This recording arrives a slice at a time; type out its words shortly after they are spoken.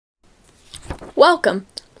Welcome.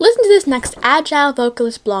 Listen to this next Agile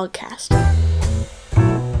Vocalist blogcast.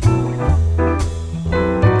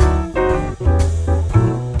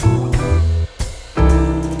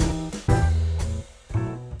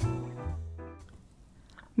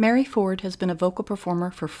 Mary Ford has been a vocal performer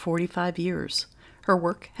for 45 years. Her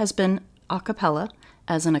work has been a cappella,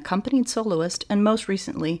 as an accompanied soloist, and most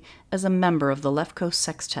recently as a member of the Left Coast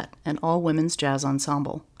Sextet, an all-women's jazz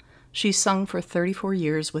ensemble. She's sung for 34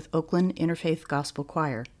 years with Oakland Interfaith Gospel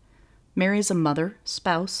Choir. Mary is a mother,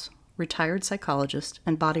 spouse, retired psychologist,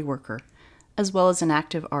 and body worker, as well as an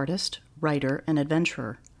active artist, writer, and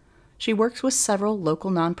adventurer. She works with several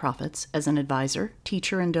local nonprofits as an advisor,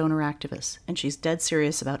 teacher, and donor activist, and she's dead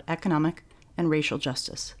serious about economic and racial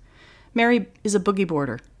justice. Mary is a boogie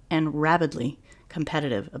boarder and rabidly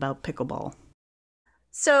competitive about pickleball.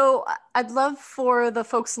 So I'd love for the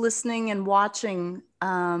folks listening and watching,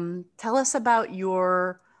 tell us about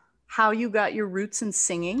how you got your roots in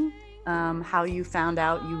singing, how you found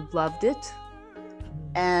out you loved it,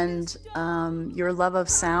 and your love of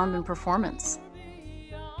sound and performance.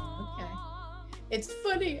 Okay. It's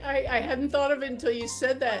funny, I hadn't thought of it until you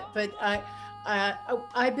said that, but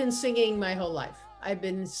I've been singing my whole life.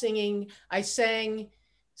 I sang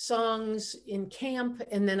songs in camp,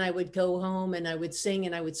 and then I would go home and I would sing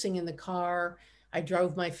in the car. I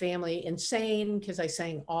drove my family insane because I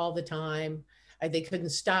sang all the time. They couldn't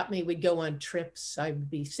stop me. We'd go on trips. I would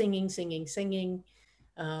be singing.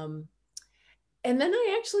 And then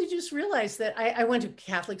I actually just realized that I went to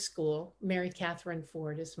Catholic school. Mary Catherine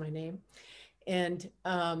Ford is my name, and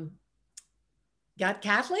got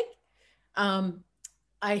Catholic.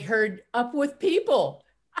 I heard Up With People,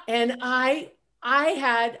 and I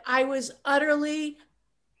was utterly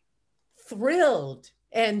thrilled.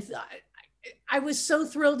 And I was so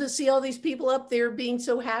thrilled to see all these people up there being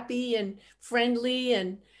so happy and friendly.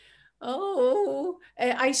 And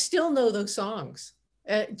I still know those songs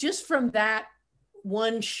just from that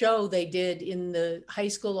one show they did in the high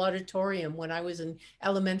school auditorium when I was in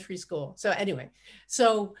elementary school. So anyway,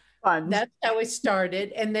 Fun. That's how it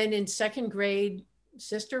started. And then in second grade,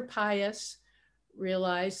 Sister Pius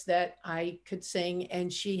realized that I could sing,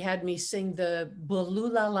 and she had me sing the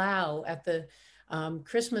Bululalao at the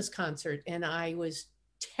Christmas concert, and I was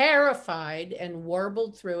terrified and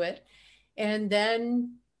warbled through it, and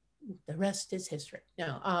then the rest is history.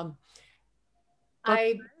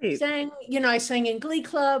 I sang in Glee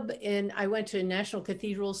Club, and I went to National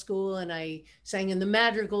Cathedral School, and I sang in the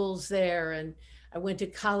madrigals there, and I went to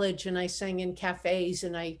college and I sang in cafes,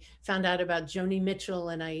 and I found out about Joni Mitchell,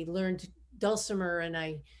 and I learned dulcimer, and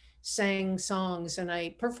I sang songs, and I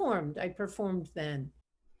performed then.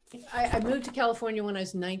 I moved to California when I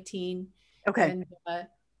was 19. Okay. And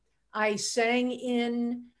I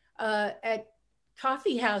sang at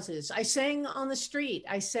coffee houses. I sang on the street.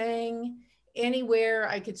 I sang anywhere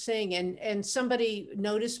I could sing. And somebody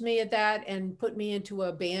noticed me at that and put me into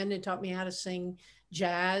a band and taught me how to sing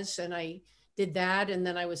jazz. And I did that. And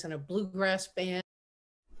then I was in a bluegrass band.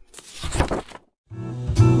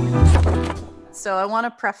 So I want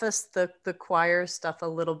to preface the choir stuff a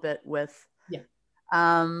little bit with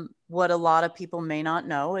what a lot of people may not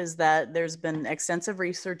know is that there's been extensive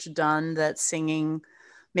research done that singing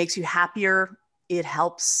makes you happier. It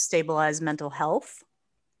helps stabilize mental health.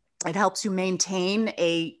 It helps you maintain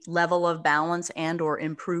a level of balance and or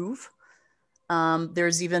improve.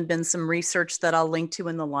 There's even been some research that I'll link to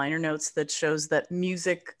in the liner notes that shows that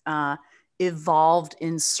music evolved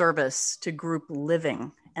in service to group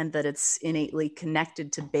living, and that it's innately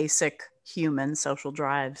connected to basic human social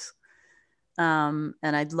drives. And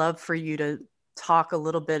I'd love for you to talk a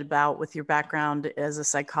little bit about, with your background as a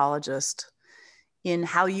psychologist, in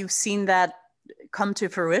how you've seen that come to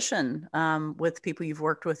fruition with people you've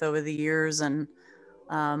worked with over the years, and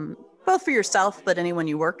both for yourself, but anyone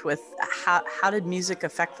you worked with. How did music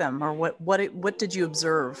affect them, or what did you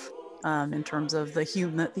observe in terms of the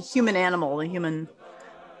human animal, the human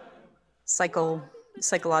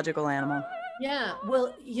psychological animal? Yeah,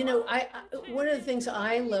 well, I one of the things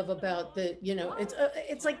I love about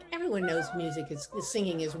it's like everyone knows music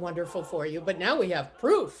singing is wonderful for you, but now we have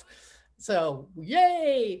proof. So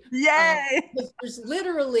yay! There's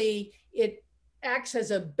literally, it acts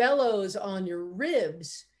as a bellows on your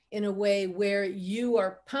ribs in a way where you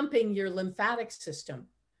are pumping your lymphatic system.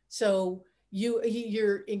 So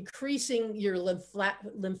you're increasing your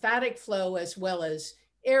lymphatic flow as well as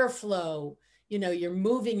airflow. You're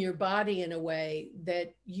moving your body in a way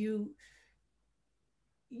that you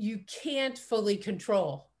can't fully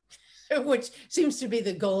control, which seems to be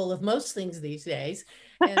the goal of most things these days.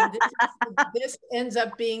 And this ends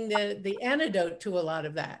up being the antidote to a lot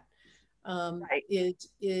of that. Right.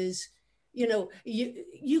 is, you know,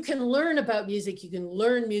 you can learn about music, you can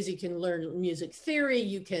learn music, you can learn music theory,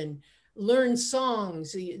 you can learn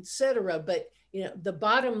songs, etc. But, you know, the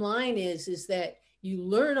bottom line is that you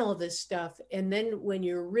learn all this stuff, and then when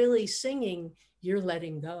you're really singing, you're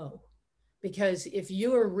letting go. Because if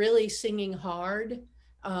you are really singing hard,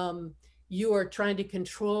 you are trying to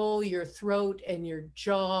control your throat and your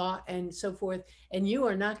jaw and so forth, and you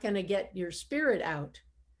are not going to get your spirit out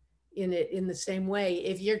in it in the same way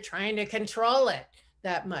if you're trying to control it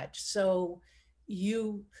that much. So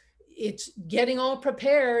it's getting all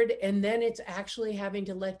prepared, and then it's actually having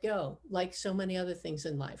to let go, like so many other things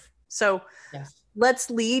in life. So yes. Let's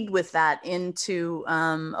lead with that into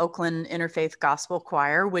Oakland Interfaith Gospel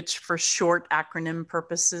Choir, which for short acronym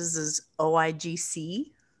purposes is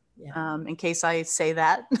OIGC, in case I say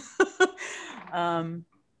that.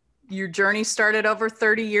 Your journey started over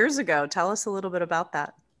 30 years ago. Tell us a little bit about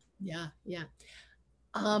that. Yeah.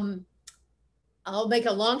 I'll make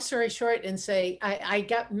a long story short and say I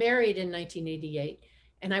got married in 1988,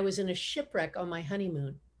 and I was in a shipwreck on my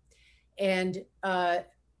honeymoon. And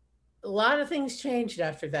a lot of things changed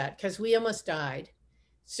after that, because we almost died,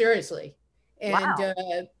 seriously. And wow.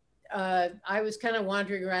 I was kind of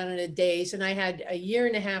wandering around in a daze, and I had a year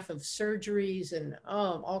and a half of surgeries and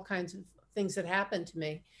all kinds of things that happened to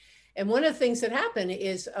me. And one of the things that happened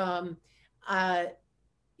is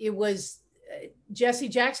it was Jesse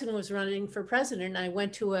Jackson was running for president, and I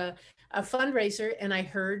went to a fundraiser, and I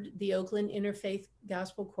heard the Oakland Interfaith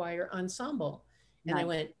Gospel Choir Ensemble. And nice. I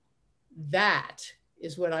went, that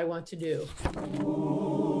is what I want to do.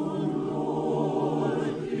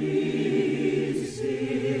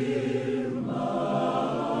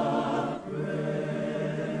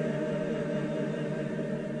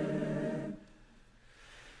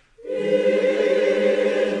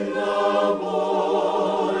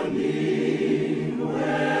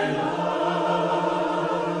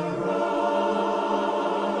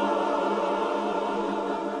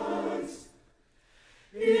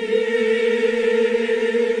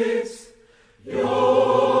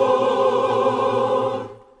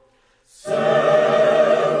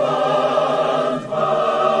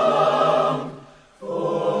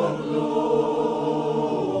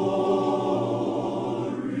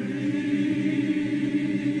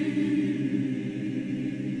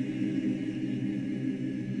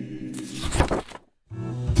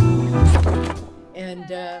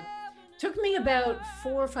 Took me about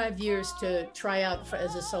 4 or 5 years to try out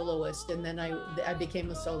as a soloist, and then I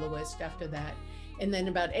became a soloist after that. And then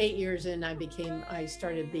about 8 years in, I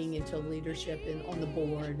started being into leadership and on the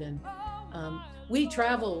board. And we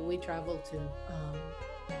travel to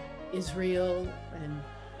Israel and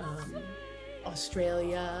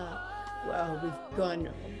Australia. We've gone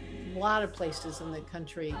a lot of places in the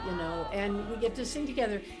country, you know, and we get to sing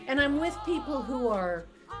together. And I'm with people who are,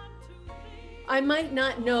 I might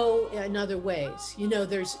not know in other ways. You know,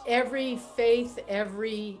 there's every faith,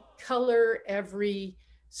 every color, every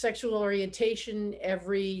sexual orientation,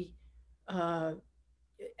 every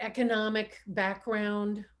economic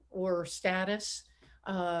background or status,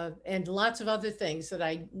 and lots of other things that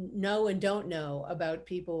I know and don't know about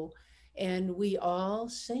people. And we all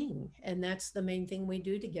sing, and that's the main thing we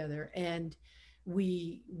do together. And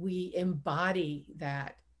we embody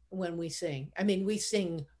that when we sing. I mean, we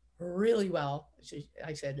sing really well,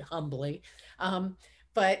 I said humbly,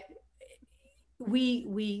 but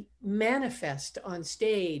we manifest on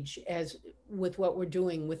stage as with what we're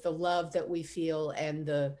doing, with the love that we feel and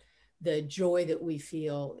the joy that we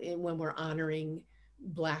feel when we're honoring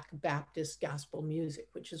Black Baptist gospel music,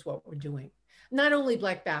 which is what we're doing. Not only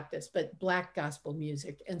Black Baptist, but Black gospel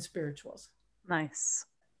music and spirituals. Nice.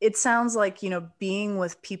 It sounds like, you know, being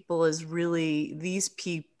with people is really, these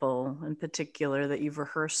people in particular that you've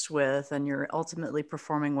rehearsed with and you're ultimately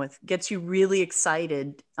performing with, gets you really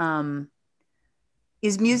excited.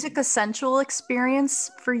 Is music a central experience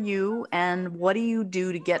for you? And what do you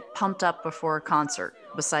do to get pumped up before a concert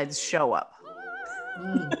besides show up?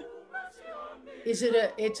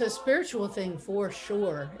 It's a spiritual thing for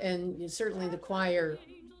sure. And certainly the choir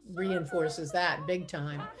reinforces that big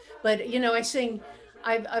time. But, you know,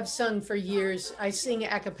 I've sung for years. I sing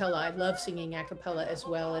a cappella. I love singing a cappella as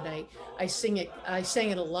well. And I sang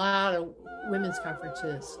at a lot of women's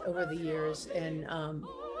conferences over the years. And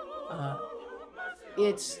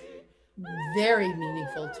it's very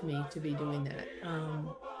meaningful to me to be doing that.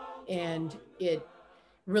 And it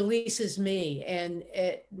releases me. And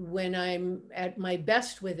when I'm at my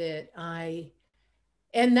best with it,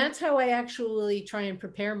 and that's how I actually try and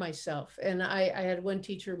prepare myself. And I had one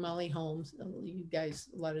teacher, Molly Holmes, you guys,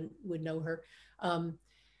 a lot of would know her.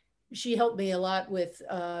 she helped me a lot with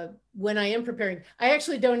when I am preparing. I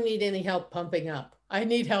actually don't need any help pumping up. I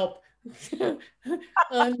need help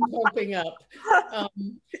unpumping up,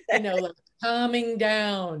 like calming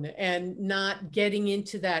down and not getting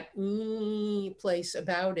into that place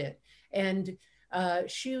about it. And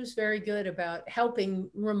she was very good about helping,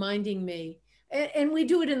 reminding me. And we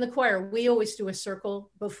do it in the choir. We always do a circle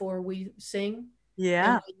before we sing.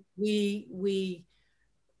 Yeah. And we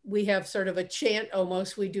have sort of a chant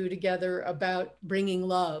almost we do together about bringing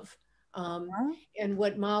love. And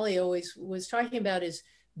what Molly always was talking about is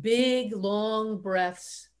big, long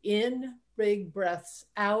breaths in, big breaths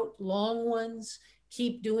out, long ones.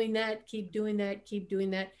 Keep doing that, keep doing that, keep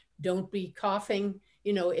doing that. Don't be coughing.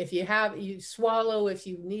 If you swallow if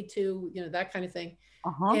you need to, that kind of thing.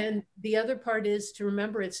 And the other part is to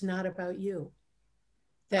remember it's not about you.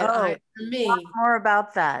 For me, talk more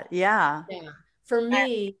about that. Yeah. For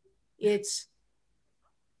me, it's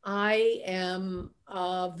I am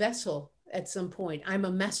a vessel at some point. I'm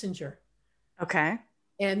a messenger. Okay.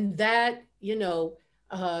 And that,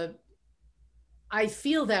 I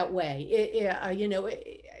feel that way.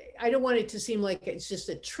 I don't want it to seem like it's just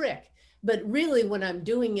a trick, but really when I'm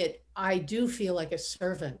doing it, I do feel like a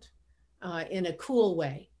servant in a cool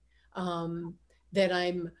way, that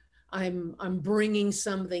I'm bringing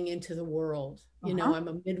something into the world. I'm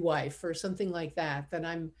a midwife or something like that, that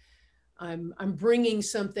I'm bringing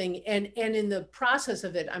something, and in the process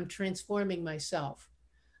of it, I'm transforming myself.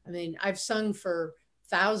 I mean, I've sung for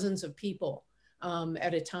thousands of people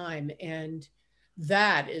at a time, and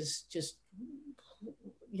that is just,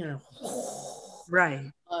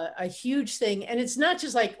 right. A huge thing. And it's not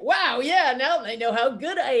just like, wow, yeah, now they know how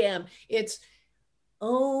good I am. It's,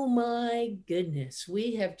 oh my goodness,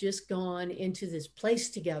 we have just gone into this place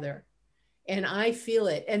together, and I feel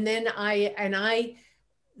it. And then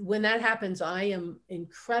when that happens, I am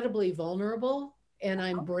incredibly vulnerable, and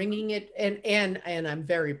I'm bringing it, and I'm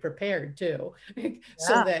very prepared too,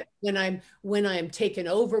 so that when I'm taken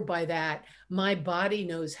over by that, my body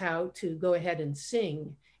knows how to go ahead and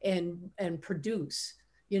sing and produce,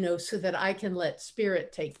 so that I can let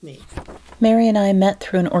spirit take me. Mary and I met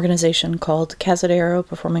through an organization called Cazadero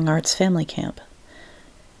Performing Arts Family Camp.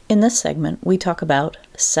 In this segment, we talk about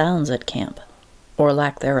sounds at camp, or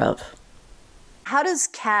lack thereof. How does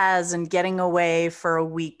Kaz and getting away for a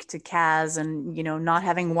week to Kaz and, not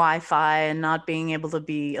having Wi-Fi and not being able to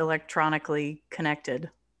be electronically connected?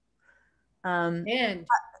 And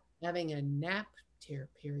having a nap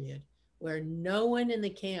period where no one in the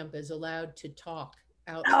camp is allowed to talk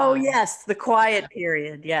outside. Oh, yes. The quiet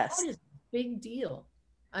period. Yes. That is a big deal.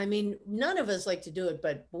 I mean, none of us like to do it,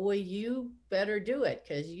 but boy, you better do it,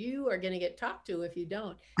 because you are going to get talked to if you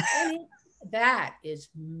don't. And that is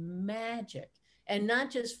magic. And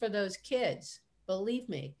not just for those kids. Believe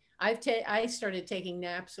me, I started taking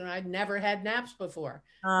naps when I'd never had naps before.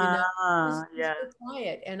 It was so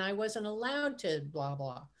quiet, and I wasn't allowed to blah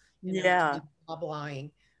blah. To blah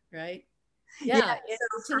blahing, right? Yeah,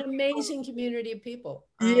 it's an amazing community of people.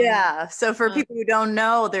 So for people who don't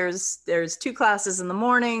know, there's 2 classes in the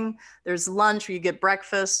morning. There's lunch where you get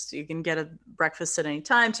breakfast. You can get a breakfast at any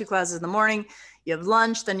time. 2 classes in the morning. You have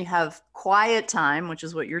lunch, then you have quiet time, which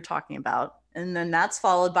is what you're talking about. And then that's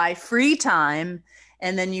followed by free time.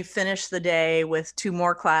 And then you finish the day with 2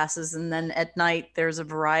 more classes. And then at night, there's a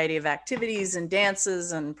variety of activities and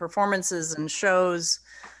dances and performances and shows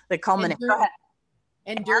that culminate.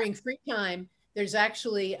 And during free time, there's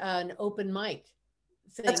actually an open mic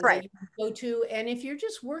thing. That's right. That you can go to. And if you're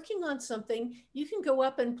just working on something, you can go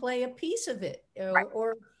up and play a piece of it,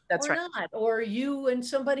 or not. Or you and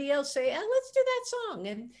somebody else say, let's do that song.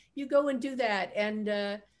 And you go and do that.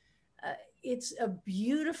 And it's a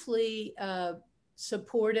beautifully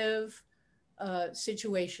supportive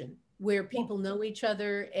situation where people know each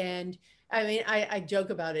other. And I mean, I joke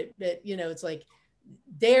about it, but it's like,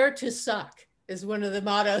 dare to suck is one of the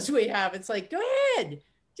mottos we have. It's like, go ahead,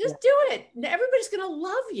 just do it. Everybody's going to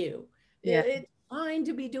love you. It's fine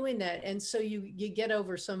to be doing that. And so you get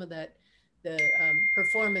over some of that, the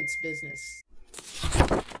performance business.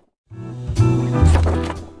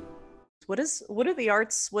 What are the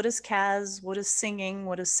arts? What is Kaz? What is singing?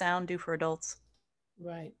 What does sound do for adults?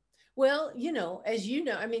 Right. Well, as you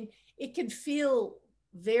know, I mean, it can feel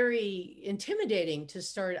very intimidating to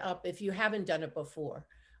start up if you haven't done it before.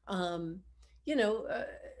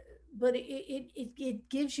 But it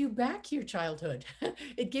gives you back your childhood.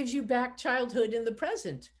 It gives you back childhood in the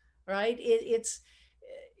present, right?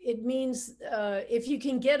 It means if you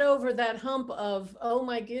can get over that hump of, oh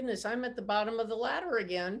my goodness, I'm at the bottom of the ladder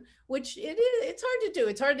again, which it's hard to do.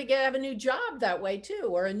 It's hard to have a new job that way too,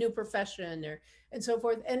 or a new profession, or and so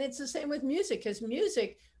forth. And it's the same with music, because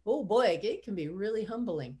music, oh boy, it can be really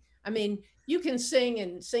humbling. I mean, you can sing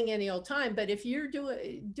and sing any old time, but if you're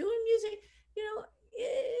doing music, you know,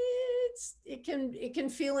 it can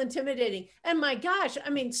feel intimidating. And my gosh, I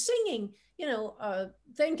mean, singing, you know,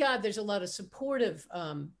 thank God there's a lot of supportive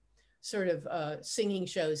sort of singing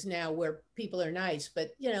shows now where people are nice, but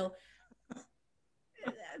you know,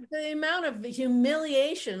 the amount of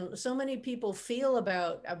humiliation so many people feel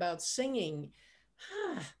about singing,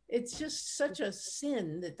 it's just such a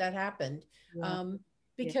sin that happened. Yeah.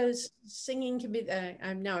 Because singing can be,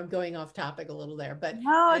 I'm going off topic a little there, but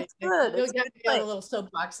no, it's good. I got a little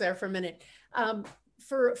soapbox there for a minute.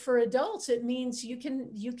 For adults, it means you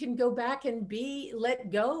can go back and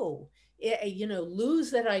let go, you know,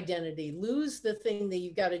 lose that identity, lose the thing that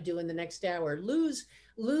you've got to do in the next hour, lose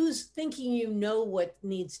thinking you know what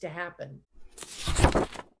needs to happen.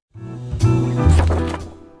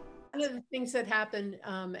 One of the things that happened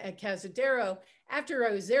at Cazadero, after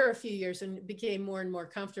I was there a few years and became more and more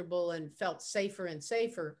comfortable and felt safer and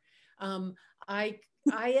safer, I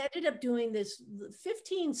ended up doing this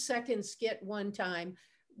 15-second skit one time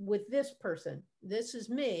with this person. This is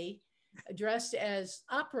me dressed as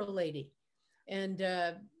opera lady. And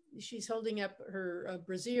she's holding up her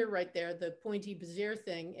brassiere right there, the pointy brassiere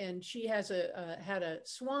thing. And she has had a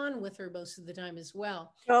swan with her most of the time as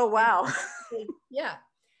well. Oh, wow. And, yeah.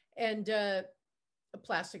 And a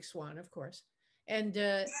plastic swan, of course. And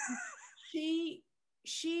she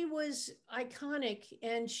was iconic,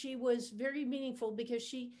 and she was very meaningful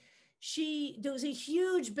because there was a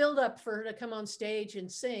huge buildup for her to come on stage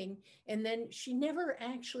and sing, and then she never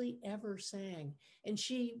actually ever sang. And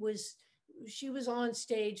she was on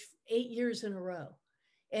stage 8 years in a row,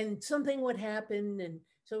 and something would happen, and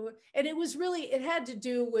it was really, it had to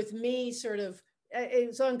do with me sort of, it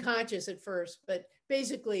was unconscious at first, but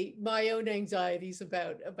basically my own anxieties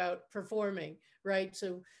about performing, right?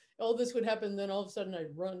 So all this would happen, then all of a sudden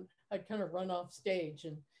I'd kind of run off stage.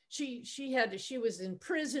 And she was in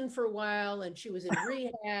prison for a while, and she was in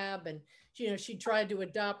rehab, and she tried to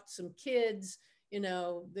adopt some kids, a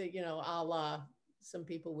la some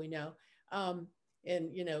people we know. And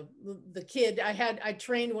the kid, I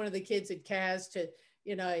trained one of the kids at Kaz to,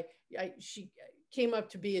 she came up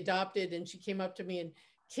to be adopted, and she came up to me and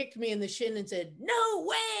kicked me in the shin and said, "No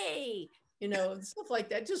way," stuff like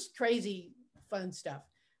that, just crazy fun stuff.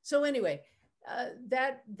 So anyway,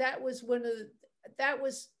 that was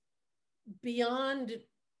beyond.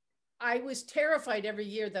 I was terrified every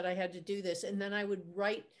year that I had to do this, and then I would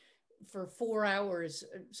write for 4 hours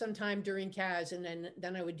sometime during Kaz, and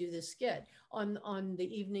then I would do this skit on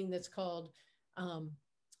the evening that's called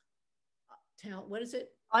what is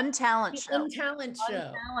it? Untalent show. Untalent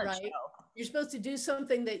show, right? Show. You're supposed to do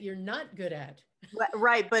something that you're not good at.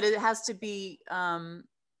 Right, but it has to be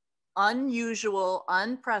unusual,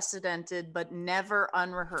 unprecedented, but never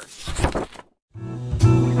unrehearsed.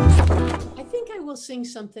 I think I will sing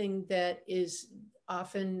something that is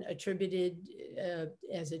often attributed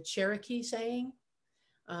as a Cherokee saying.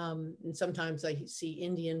 And sometimes I see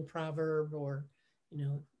Indian proverb or,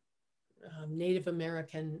 Native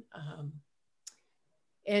American.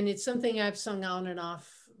 And it's something I've sung on and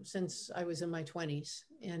off since I was in my 20s.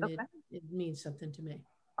 And okay. it means something to me.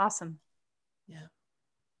 Awesome. Yeah.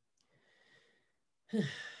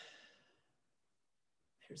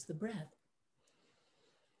 There's the breath.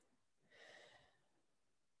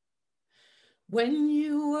 When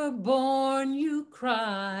you were born, you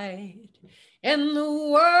cried, and the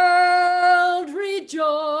world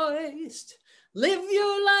rejoiced. Live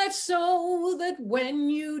your life so that when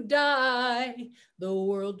you die, the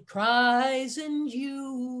world cries and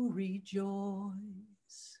you rejoice.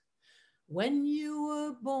 When you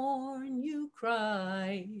were born, you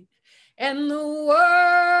cried, and the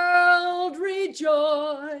world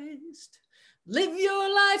rejoiced. Live your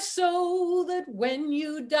life so that when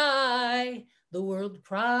you die, the world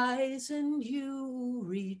cries and you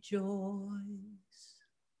rejoice.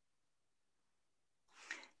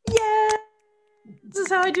 Yay! This is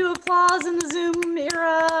how I do applause in the Zoom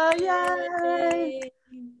era. Yay!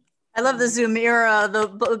 I love the Zoom era.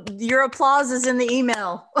 Your applause is in the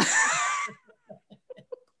email.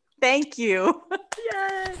 Thank you.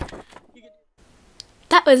 Yay!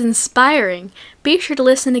 That was inspiring. Be sure to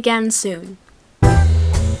listen again soon.